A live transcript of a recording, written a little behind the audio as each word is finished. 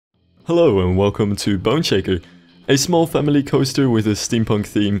Hello and welcome to Boneshaker, a small family coaster with a steampunk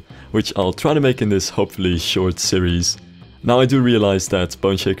theme, which I'll try to make in this hopefully short series. Now I do realize that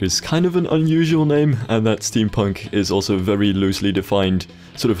Boneshaker is kind of an unusual name, and that steampunk is also a very loosely defined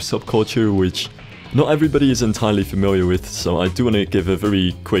sort of subculture which not everybody is entirely familiar with, so I do want to give a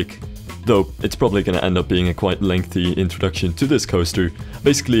very quick, though it's probably going to end up being a quite lengthy introduction to this coaster.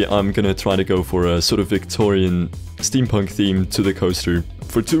 Basically, I'm going to try to go for a sort of Victorian steampunk theme to the coaster.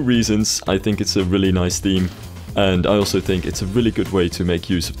 For two reasons. I think it's a really nice theme, and I also think it's a really good way to make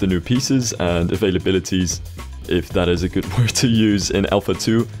use of the new pieces and availabilities, if that is a good word to use, in Alpha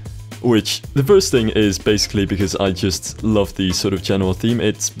 2. Which, the first thing is basically because I just love the sort of general theme.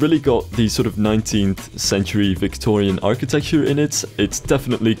 It's really got the sort of 19th century Victorian architecture in it. It's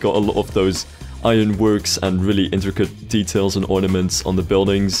definitely got a lot of those ironworks and really intricate details and ornaments on the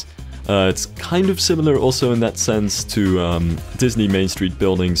buildings. It's kind of similar also in that sense to Disney Main Street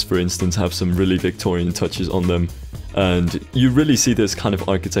buildings, for instance, have some really Victorian touches on them. And you really see this kind of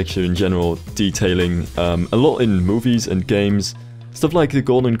architecture in general detailing a lot in movies and games. Stuff like the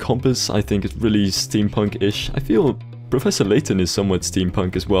Golden Compass, I think, is really steampunk-ish. I feel Professor Layton is somewhat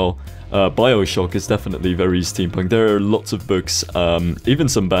steampunk as well. Bioshock is definitely very steampunk. There are lots of books, even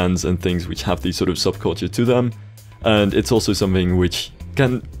some bands and things which have the sort of subculture to them. And it's also something which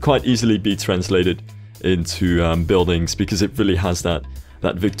can quite easily be translated into buildings, because it really has that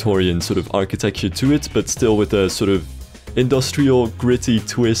Victorian sort of architecture to it, but still with a sort of industrial, gritty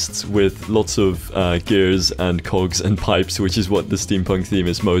twist with lots of gears and cogs and pipes, which is what the steampunk theme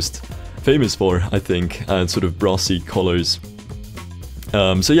is most famous for, I think, and sort of brassy colors.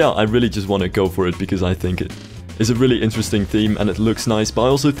 So yeah, I really just want to go for it because I think it is a really interesting theme and it looks nice, but I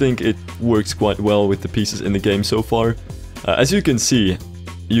also think it works quite well with the pieces in the game so far. As you can see,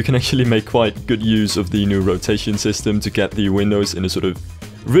 you can actually make quite good use of the new rotation system to get the windows in a sort of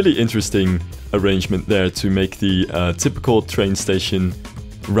really interesting arrangement there to make the typical train station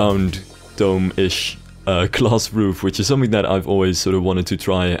round dome-ish glass roof, which is something that I've always sort of wanted to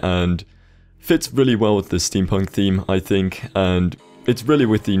try and fits really well with the steampunk theme, I think. And it's really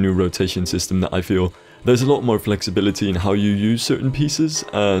with the new rotation system that I feel there's a lot more flexibility in how you use certain pieces,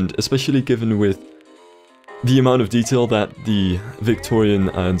 and especially given with the amount of detail that the Victorian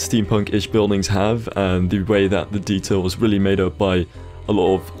and steampunk-ish buildings have, and the way that the detail was really made up by a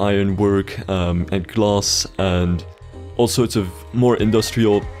lot of ironwork and glass and all sorts of more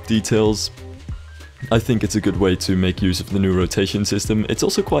industrial details. I think it's a good way to make use of the new rotation system. It's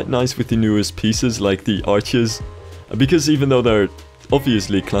also quite nice with the newest pieces like the arches, because even though they're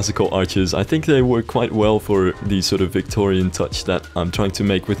obviously classical arches, I think they work quite well for the sort of Victorian touch that I'm trying to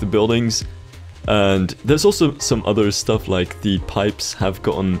make with the buildings. And there's also some other stuff, like the pipes have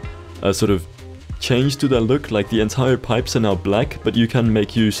gotten a sort of change to their look, like the entire pipes are now black, but you can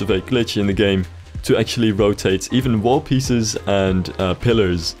make use of a glitch in the game to actually rotate even wall pieces and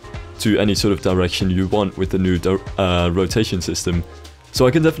pillars to any sort of direction you want with the new rotation system. So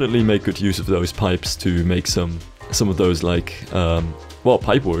I can definitely make good use of those pipes to make some of those, like, well,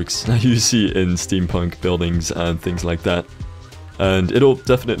 pipeworks that you see in steampunk buildings and things like that. And it'll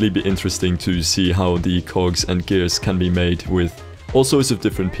definitely be interesting to see how the cogs and gears can be made with all sorts of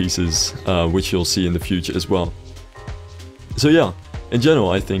different pieces, which you'll see in the future as well. So yeah, in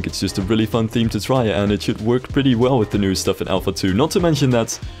general I think it's just a really fun theme to try, and it should work pretty well with the new stuff in Alpha 2. Not to mention that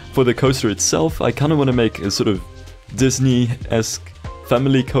for the coaster itself, I kind of want to make a sort of Disney-esque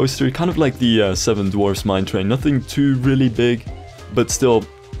family coaster, kind of like the Seven Dwarfs Mine Train. Nothing too really big, but still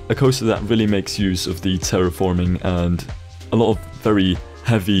a coaster that really makes use of the terraforming and a lot of very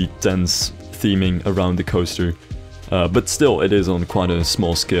heavy, dense theming around the coaster. But still, it is on quite a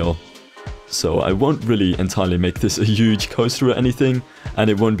small scale. So I won't really entirely make this a huge coaster or anything, and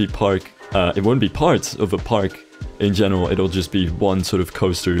it won't be part of a park in general. It'll just be one sort of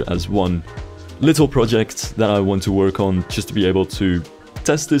coaster as one little project that I want to work on, just to be able to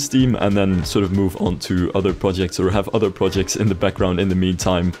test this theme and then sort of move on to other projects, or have other projects in the background in the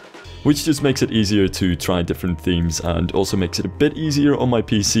meantime, which just makes it easier to try different themes, and also makes it a bit easier on my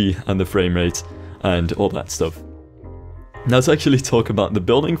PC and the frame rate and all that stuff. Now to actually talk about the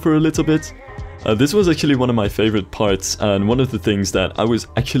building for a little bit. This was actually one of my favorite parts, and one of the things that I was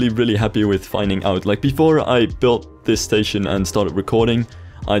actually really happy with finding out. Like, before I built this station and started recording,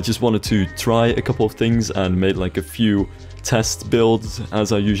 I just wanted to try a couple of things and made like a few test builds,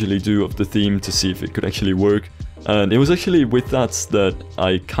 as I usually do, of the theme to see if it could actually work. And it was actually with that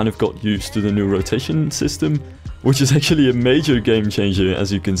I kind of got used to the new rotation system, which is actually a major game changer.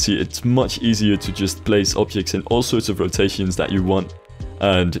 As you can see, it's much easier to just place objects in all sorts of rotations that you want.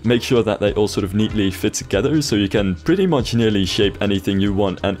 and make sure that they all sort of neatly fit together, so you can pretty much nearly shape anything you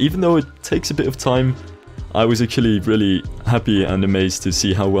want. And even though it takes a bit of time, I was actually really happy and amazed to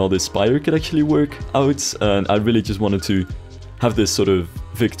see how well this spire could actually work out, and I really just wanted to have this sort of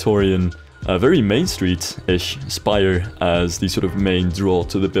Victorian, very Main Street-ish spire as the sort of main draw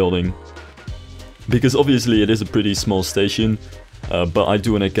to the building. Because obviously it is a pretty small station, but I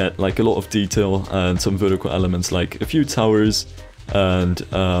do want to get like a lot of detail and some vertical elements, like a few towers and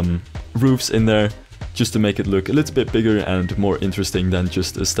roofs in there, just to make it look a little bit bigger and more interesting than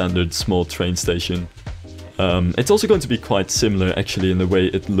just a standard small train station. It's also going to be quite similar actually in the way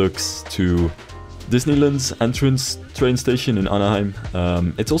it looks to Disneyland's entrance train station in Anaheim.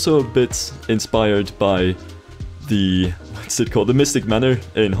 It's also a bit inspired by the, what's it called, the Mystic Manor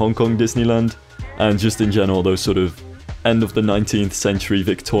in Hong Kong Disneyland, and just in general those sort of end of the 19th century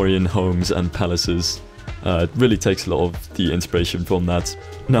Victorian homes and palaces. It really takes a lot of the inspiration from that.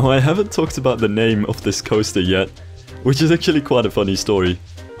 Now, I haven't talked about the name of this coaster yet, which is actually quite a funny story.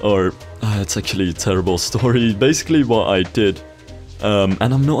 Or, it's actually a terrible story. Basically what I did, and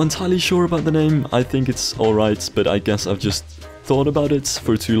I'm not entirely sure about the name, I think it's alright, but I guess I've just thought about it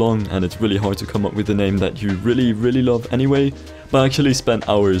for too long, and it's really hard to come up with a name that you really, really love anyway. But I actually spent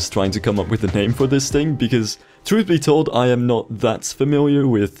hours trying to come up with a name for this thing, because, truth be told, I am not that familiar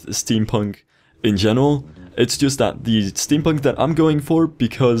with steampunk in general. It's just that the steampunk that I'm going for,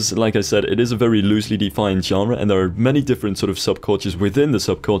 because, like I said, it is a very loosely defined genre, and there are many different sort of subcultures within the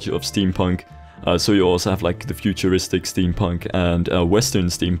subculture of steampunk. So you also have like the futuristic steampunk and western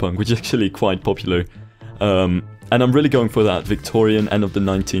steampunk, which is actually quite popular. And I'm really going for that Victorian, end of the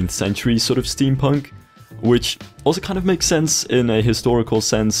 19th century sort of steampunk, which also kind of makes sense in a historical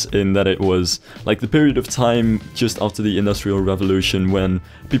sense, in that it was like the period of time just after the Industrial Revolution when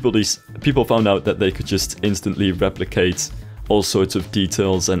people found out that they could just instantly replicate all sorts of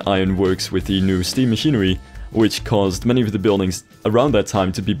details and ironworks with the new steam machinery, which caused many of the buildings around that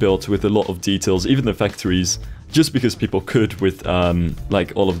time to be built with a lot of details, even the factories, just because people could with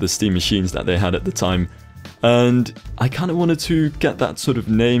like all of the steam machines that they had at the time. And I kind of wanted to get that sort of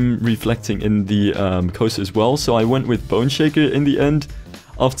name reflecting in the coaster as well, so I went with Boneshaker in the end.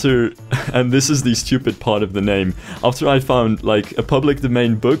 After, and this is the stupid part of the name, after I found like a public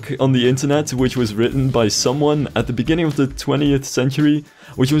domain book on the internet which was written by someone at the beginning of the 20th century,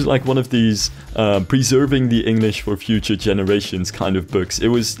 which was like one of these preserving the English for future generations kind of books. It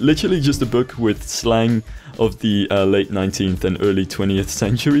was literally just a book with slang of the late 19th and early 20th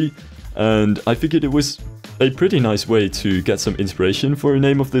century, and I figured it was a pretty nice way to get some inspiration for a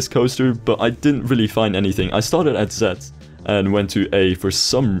name of this coaster, but I didn't really find anything. I started at Z and went to A for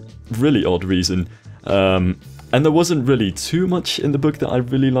some really odd reason, and there wasn't really too much in the book that I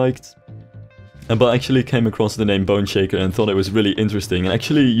really liked, but I actually came across the name Boneshaker and thought it was really interesting. And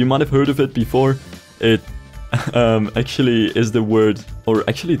actually, you might have heard of it before. It actually is the word, or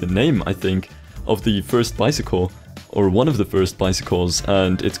actually the name, I think, of the first bicycle, or one of the first bicycles,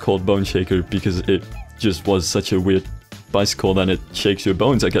 and it's called Boneshaker because it just was such a weird bicycle that it shakes your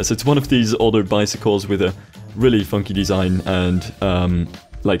bones, I guess. It's one of these older bicycles with a really funky design and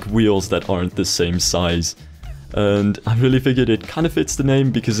like wheels that aren't the same size. And I really figured it kind of fits the name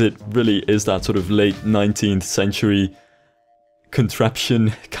because it really is that sort of late 19th century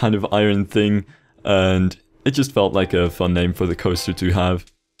contraption kind of iron thing, and it just felt like a fun name for the coaster to have.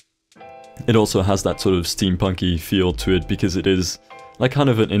 It also has that sort of steampunky feel to it because it is like kind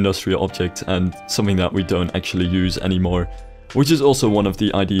of an industrial object and something that we don't actually use anymore, which is also one of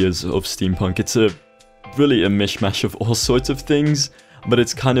the ideas of steampunk. It's really a mishmash of all sorts of things, but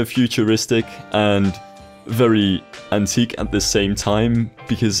it's kind of futuristic and very antique at the same time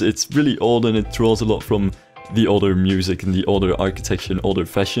because it's really old and it draws a lot from the older music and the older architecture and older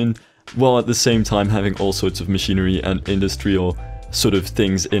fashion, while at the same time having all sorts of machinery and industrial sort of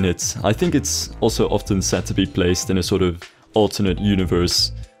things in it. I think it's also often said to be placed in a sort of alternate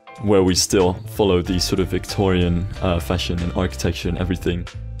universe where we still follow the sort of Victorian fashion and architecture and everything.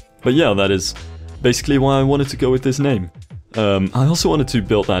 But yeah, that is basically why I wanted to go with this name. I also wanted to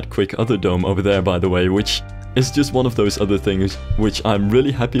build that quick other dome over there, by the way, which is just one of those other things which I'm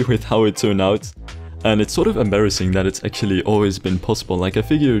really happy with how it turned out. And it's sort of embarrassing that it's actually always been possible. Like, I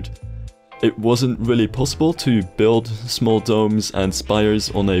figured it wasn't really possible to build small domes and spires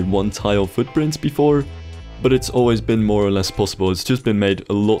on a one-tile footprint before, but it's always been more or less possible. It's just been made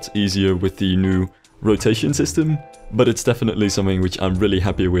a lot easier with the new rotation system, but it's definitely something which I'm really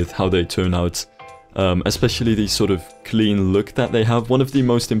happy with how they turn out. Especially the sort of clean look that they have. One of the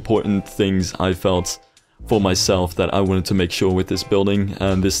most important things I felt for myself that I wanted to make sure with this building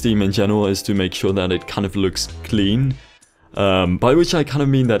and this theme in general is to make sure that it kind of looks clean. By which I kind of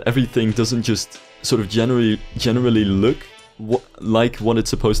mean that everything doesn't just sort of generally look like what it's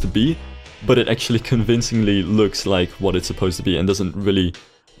supposed to be, but it actually convincingly looks like what it's supposed to be and doesn't really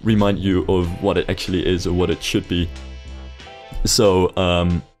remind you of what it actually is or what it should be. So,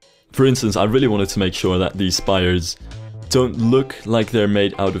 for instance, I really wanted to make sure that these spires don't look like they're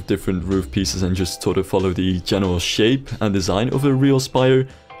made out of different roof pieces and just sort of follow the general shape and design of a real spire,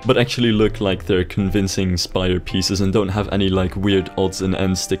 but actually look like they're convincing spire pieces and don't have any like weird odds and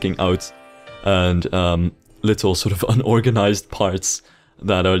ends sticking out and little sort of unorganized parts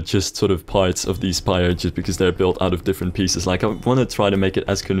that are just sort of parts of the spire just because they're built out of different pieces. Like, I want to try to make it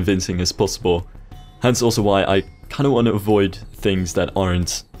as convincing as possible. Hence also why I kind of want to avoid things that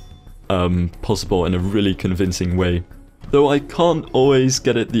aren't possible in a really convincing way. Though I can't always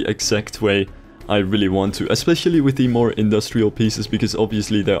get it the exact way I really want to, especially with the more industrial pieces, because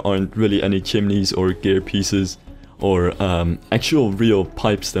obviously there aren't really any chimneys or gear pieces or actual real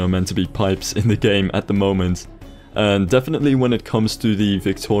pipes that are meant to be pipes in the game at the moment. And definitely when it comes to the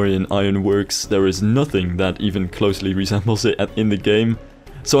Victorian ironworks, there is nothing that even closely resembles it in the game.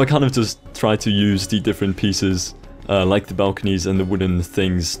 So I kind of just try to use the different pieces, like the balconies and the wooden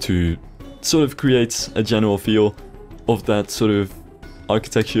things, to sort of create a general feel of that sort of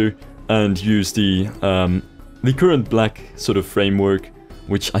architecture, and use the current black sort of framework,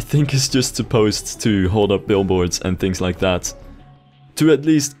 which I think is just supposed to hold up billboards and things like that, to at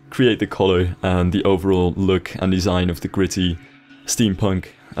least create the color and the overall look and design of the gritty steampunk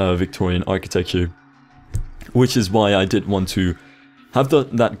Victorian architecture. Which is why I did want to have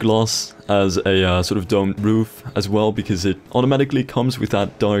that glass as a sort of domed roof as well, because it automatically comes with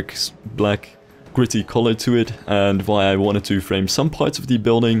that dark black gritty color to it, and why I wanted to frame some parts of the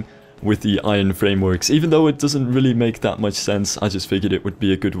building with the iron frameworks. Even though it doesn't really make that much sense, I just figured it would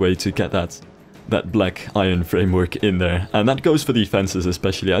be a good way to get that black iron framework in there. And that goes for the fences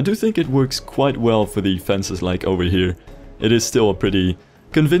especially. I do think it works quite well for the fences, like over here. It is still a pretty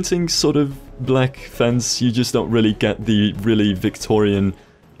convincing sort of black fence. You just don't really get the really Victorian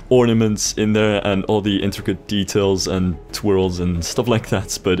ornaments in there and all the intricate details and twirls and stuff like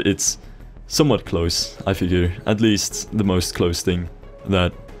that, but it's somewhat close, I figure. At least the most close thing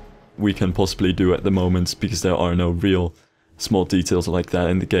that we can possibly do at the moment, because there are no real small details like that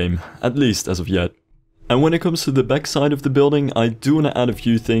in the game, at least as of yet. And when it comes to the back side of the building, I do want to add a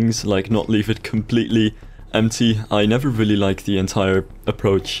few things, like not leave it completely empty. I never really like the entire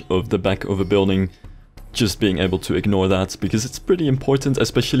approach of the back of a building, just being able to ignore that, because it's pretty important,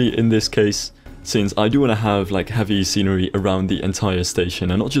 especially in this case, since I do want to have like heavy scenery around the entire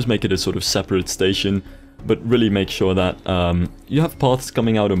station, and not just make it a sort of separate station, but really make sure that you have paths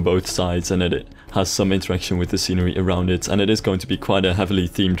coming out on both sides and that it has some interaction with the scenery around it, and it is going to be quite a heavily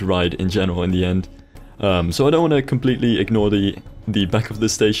themed ride in general in the end. So I don't want to completely ignore the back of the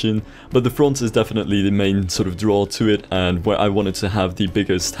station, but the front is definitely the main sort of draw to it, and where I wanted to have the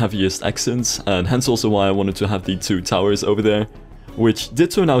biggest, heaviest accents, and hence also why I wanted to have the two towers over there, which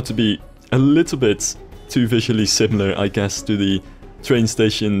did turn out to be a little bit too visually similar, I guess, to the train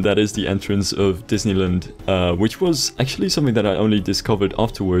station that is the entrance of Disneyland, which was actually something that I only discovered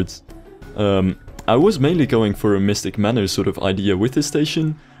afterwards. I was mainly going for a Mystic Manor sort of idea with this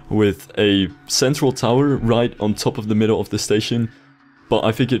station, with a central tower right on top of the middle of the station, but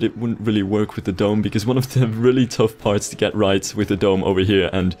I figured it wouldn't really work with the dome, because one of the really tough parts to get right with the dome over here,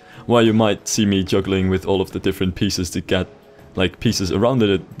 and why you might see me juggling with all of the different pieces to get like pieces around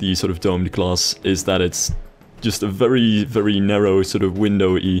the sort of domed glass, is that it's just a very, very narrow sort of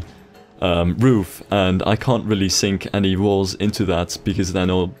windowy roof, and I can't really sink any walls into that, because then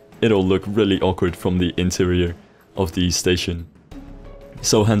it'll look really awkward from the interior of the station.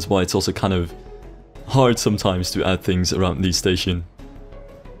 So hence why it's also kind of hard sometimes to add things around the station.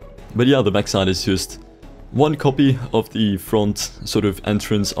 But yeah, the backside is just one copy of the front sort of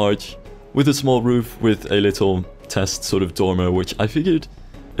entrance arch, with a small roof with a little test sort of dormer, which I figured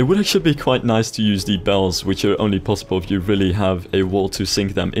it would actually be quite nice to use the bells, which are only possible if you really have a wall to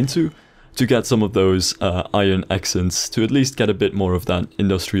sink them into, to get some of those iron accents, to at least get a bit more of that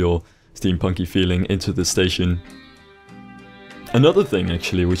industrial steampunky feeling into the station. Another thing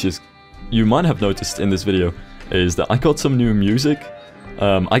actually, which is you might have noticed in this video, is that I got some new music.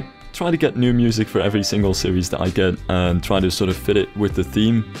 I try to get new music for every single series that I get and try to sort of fit it with the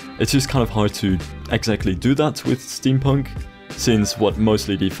theme. It's just kind of hard to exactly do that with steampunk, since what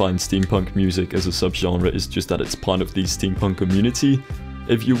mostly defines steampunk music as a subgenre is just that it's part of the steampunk community,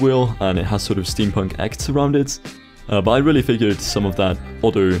 if you will, and it has sort of steampunk acts around it. But I really figured some of that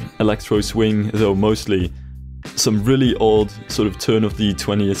other electro swing, though mostly some really old sort of turn of the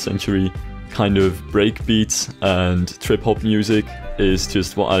 20th century kind of breakbeat and trip-hop music is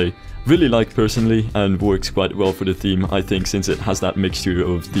just what I really like personally, and works quite well for the theme, I think, since it has that mixture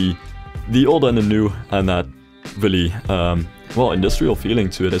of the old and the new, and that really, well, industrial feeling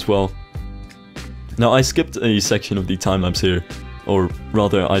to it as well. Now, I skipped a section of the time-lapse here, or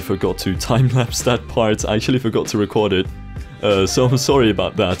rather, I forgot to time-lapse that part. I actually forgot to record it, so I'm sorry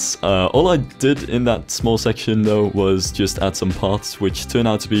about that. All I did in that small section, though, was just add some paths, which turned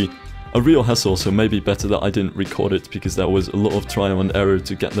out to be a real hassle, so maybe better that I didn't record it, because there was a lot of trial and error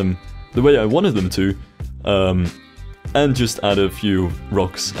to get them the way I wanted them to, and just add a few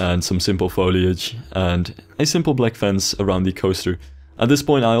rocks and some simple foliage, and a simple black fence around the coaster. At this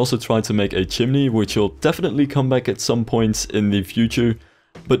point, I also tried to make a chimney, which will definitely come back at some point in the future,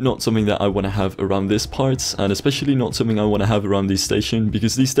 but not something that I want to have around this part, and especially not something I want to have around the station,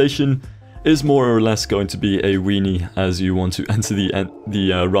 because the station is more or less going to be a weenie as you want to enter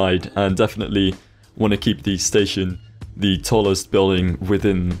the ride, and definitely want to keep the station the tallest building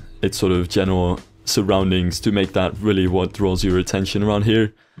within its sort of general surroundings to make that really what draws your attention around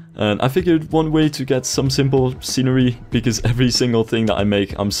here. And I figured one way to get some simple scenery, because every single thing that I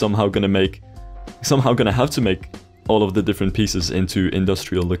make, I'm somehow gonna have to make all of the different pieces into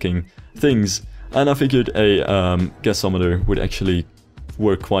industrial looking things, and I figured a gasometer would actually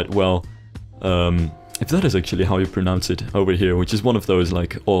work quite well. If that is actually how you pronounce it over here, which is one of those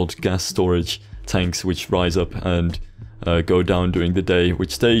like old gas storage tanks which rise up and go down during the day,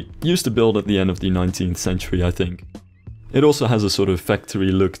 which they used to build at the end of the 19th century, I think. It also has a sort of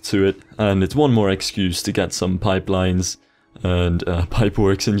factory look to it, and it's one more excuse to get some pipelines and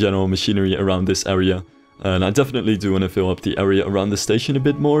pipeworks and general machinery around this area. And I definitely do want to fill up the area around the station a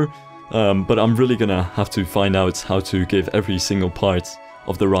bit more, but I'm really gonna have to find out how to give every single part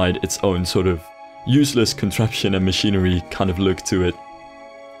of the ride its own sort of useless contraption and machinery kind of look to it.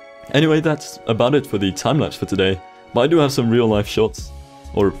 Anyway, that's about it for the time-lapse for today, but I do have some real-life shots,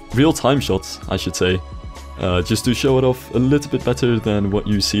 or real-time shots, I should say, just to show it off a little bit better than what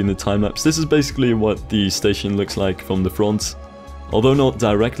you see in the time-lapse. This is basically what the station looks like from the front, although not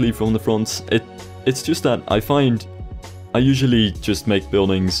directly from the front. It's just that I find I usually just make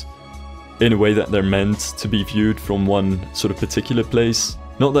buildings in a way that they're meant to be viewed from one sort of particular place.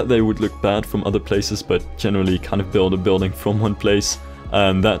 Not that they would look bad from other places, but generally kind of build a building from one place.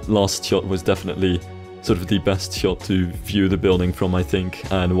 And that last shot was definitely sort of the best shot to view the building from, I think,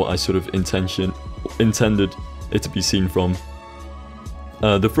 and what I sort of intended it to be seen from.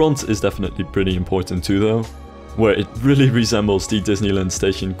 The front is definitely pretty important too, though, where it really resembles the Disneyland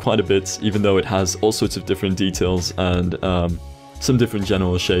station quite a bit, even though it has all sorts of different details and some different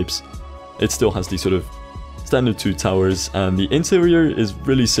general shapes. It still has these sort of standard two towers, and the interior is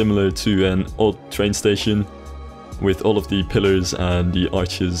really similar to an old train station, with all of the pillars and the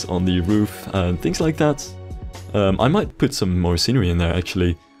arches on the roof and things like that. I might put some more scenery in there,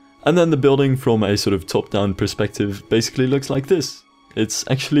 actually. And then the building from a sort of top-down perspective basically looks like this. It's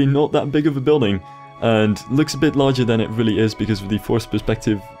actually not that big of a building, and looks a bit larger than it really is because of the forced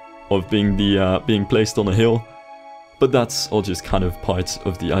perspective of being placed on a hill. But that's all just kind of part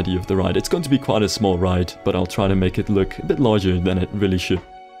of the idea of the ride. It's going to be quite a small ride, but I'll try to make it look a bit larger than it really should.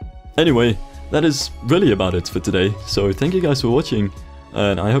 Anyway, that is really about it for today, so thank you guys for watching,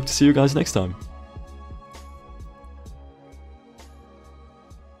 and I hope to see you guys next time.